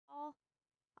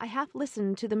I half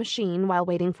listened to the machine while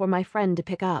waiting for my friend to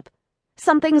pick up.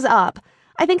 "Something's up.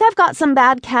 I think I've got some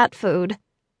bad cat food."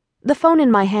 The phone in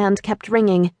my hand kept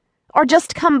ringing. "Or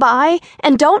just come by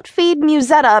and don't feed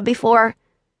Musetta before..."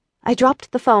 I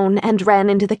dropped the phone and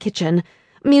ran into the kitchen.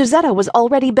 Musetta was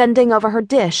already bending over her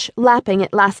dish, lapping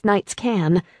at last night's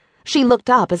can. She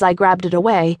looked up as I grabbed it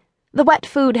away. The wet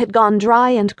food had gone dry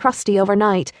and crusty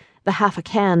overnight, the half a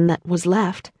can that was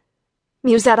left.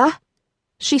 "Musetta?"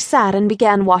 She sat and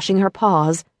began washing her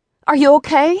paws. "Are you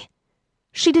okay?"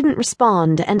 She didn't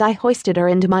respond, and I hoisted her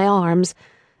into my arms.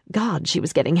 God, she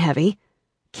was getting heavy.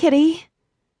 "Kitty?"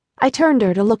 I turned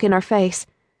her to look in her face.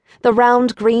 The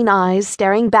round green eyes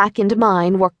staring back into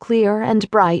mine were clear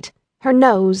and bright. Her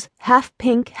nose, half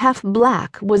pink, half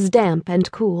black, was damp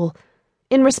and cool.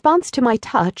 In response to my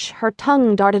touch, her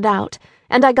tongue darted out,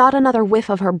 and I got another whiff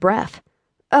of her breath.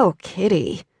 "Oh,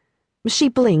 Kitty." She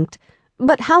blinked,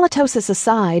 but halitosis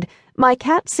aside, my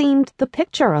cat seemed the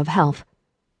picture of health.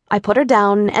 I put her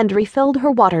down and refilled her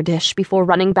water dish before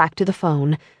running back to the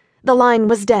phone. The line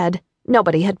was dead.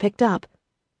 Nobody had picked up.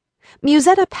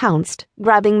 Musetta pounced,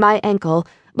 grabbing my ankle,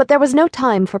 but there was no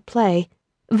time for play.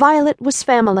 Violet was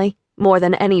family, more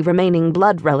than any remaining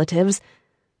blood relatives.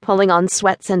 Pulling on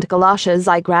sweats and galoshes,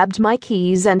 I grabbed my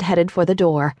keys and headed for the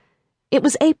door. It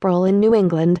was April in New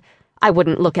England. I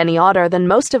wouldn't look any odder than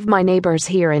most of my neighbors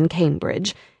here in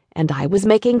Cambridge, and I was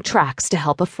making tracks to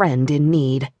help a friend in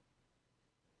need.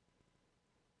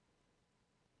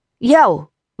 "Yo,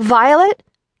 Violet?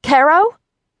 Caro?"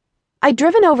 I'd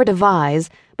driven over to Vi's,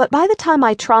 but by the time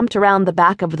I tromped around the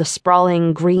back of the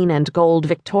sprawling green and gold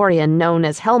Victorian known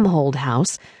as Helmhold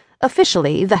House,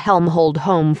 officially the Helmhold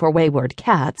Home for Wayward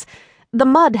Cats, the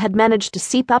mud had managed to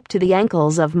seep up to the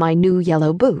ankles of my new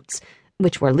yellow boots,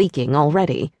 which were leaking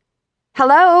already.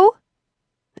 "Hello?"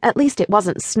 At least it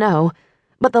wasn't snow,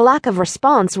 but the lack of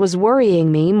response was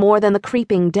worrying me more than the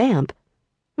creeping damp.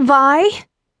 "Vi?"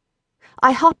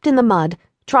 I hopped in the mud,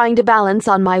 trying to balance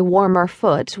on my warmer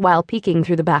foot while peeking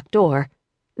through the back door.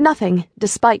 Nothing,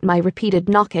 despite my repeated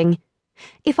knocking.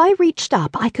 If I reached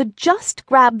up, I could just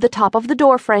grab the top of the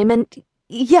doorframe and,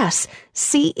 yes,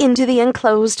 see into the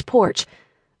enclosed porch.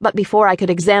 But before I could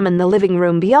examine the living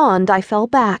room beyond, I fell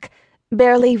back,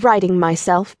 barely righting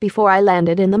myself before I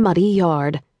landed in the muddy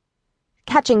yard.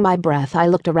 Catching my breath, I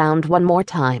looked around one more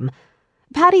time.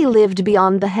 Patty lived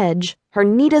beyond the hedge, her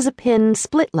neat as a pin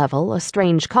split level, a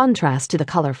strange contrast to the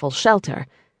colorful shelter.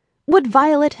 Would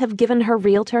Violet have given her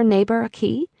realtor neighbor a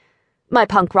key? My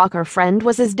punk rocker friend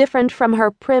was as different from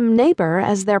her prim neighbor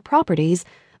as their properties,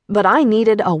 but I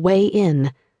needed a way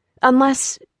in.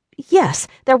 Unless, yes,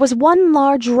 there was one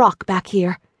large rock back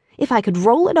here. If I could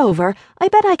roll it over, I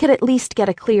bet I could at least get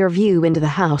a clear view into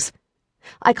the house.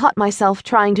 I caught myself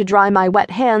trying to dry my wet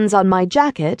hands on my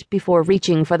jacket before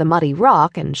reaching for the muddy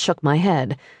rock and shook my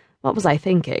head. What was I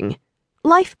thinking?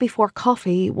 Life before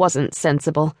coffee wasn't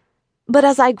sensible. But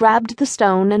as I grabbed the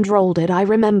stone and rolled it, I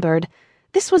remembered.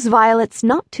 This was Violet's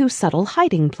not-too-subtle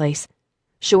hiding place.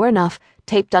 Sure enough,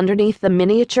 taped underneath the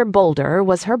miniature boulder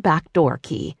was her back door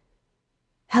key.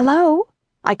 "Hello?"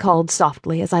 I called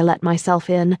softly as I let myself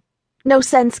in. No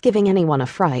sense giving anyone a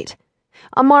fright.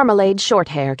 A marmalade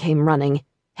shorthair came running.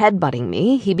 Headbutting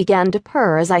me, he began to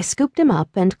purr as I scooped him up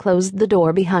and closed the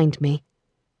door behind me.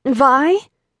 "Vi?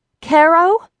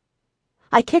 Caro?"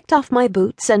 I kicked off my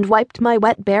boots and wiped my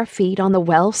wet bare feet on the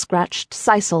well-scratched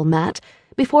sisal mat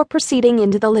before proceeding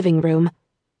into the living room.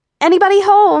 "Anybody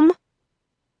home?"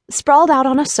 Sprawled out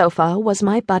on a sofa was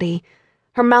my buddy.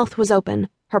 Her mouth was open,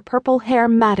 her purple hair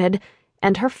matted,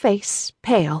 and her face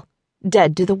pale,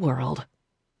 dead to the world.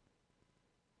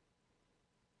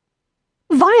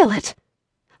 "Violet!"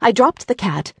 I dropped the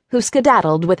cat, who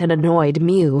skedaddled with an annoyed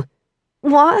mew.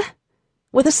 "What?"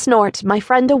 With a snort, my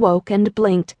friend awoke and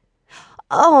blinked.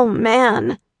 "Oh,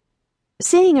 man."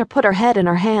 Seeing her put her head in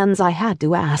her hands, I had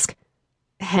to ask.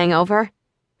 "Hangover?"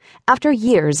 After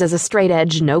years as a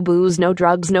straight-edge, no booze, no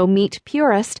drugs, no meat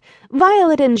purist,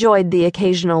 Violet enjoyed the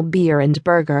occasional beer and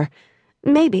burger.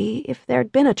 Maybe, if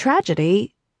there'd been a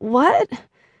tragedy... "What?"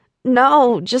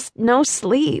 "No, just no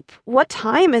sleep. What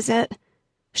time is it?"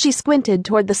 She squinted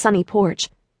toward the sunny porch.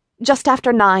 "Just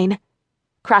after 9.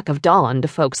 Crack of dawn to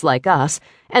folks like us,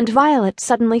 and Violet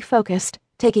suddenly focused,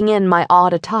 taking in my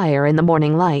odd attire in the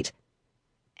morning light.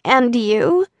 "And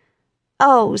you?"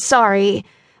 "Oh, sorry.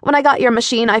 When I got your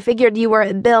machine, I figured you were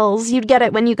at Bill's. You'd get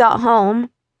it when you got home."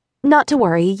 "Not to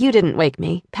worry, you didn't wake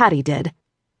me. Patty did."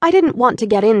 I didn't want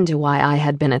to get into why I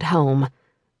had been at home.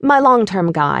 My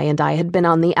long-term guy and I had been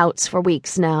on the outs for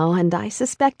weeks now, and I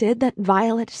suspected that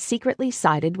Violet secretly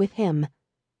sided with him.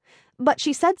 "But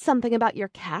she said something about your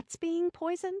cats being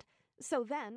poisoned, so then..."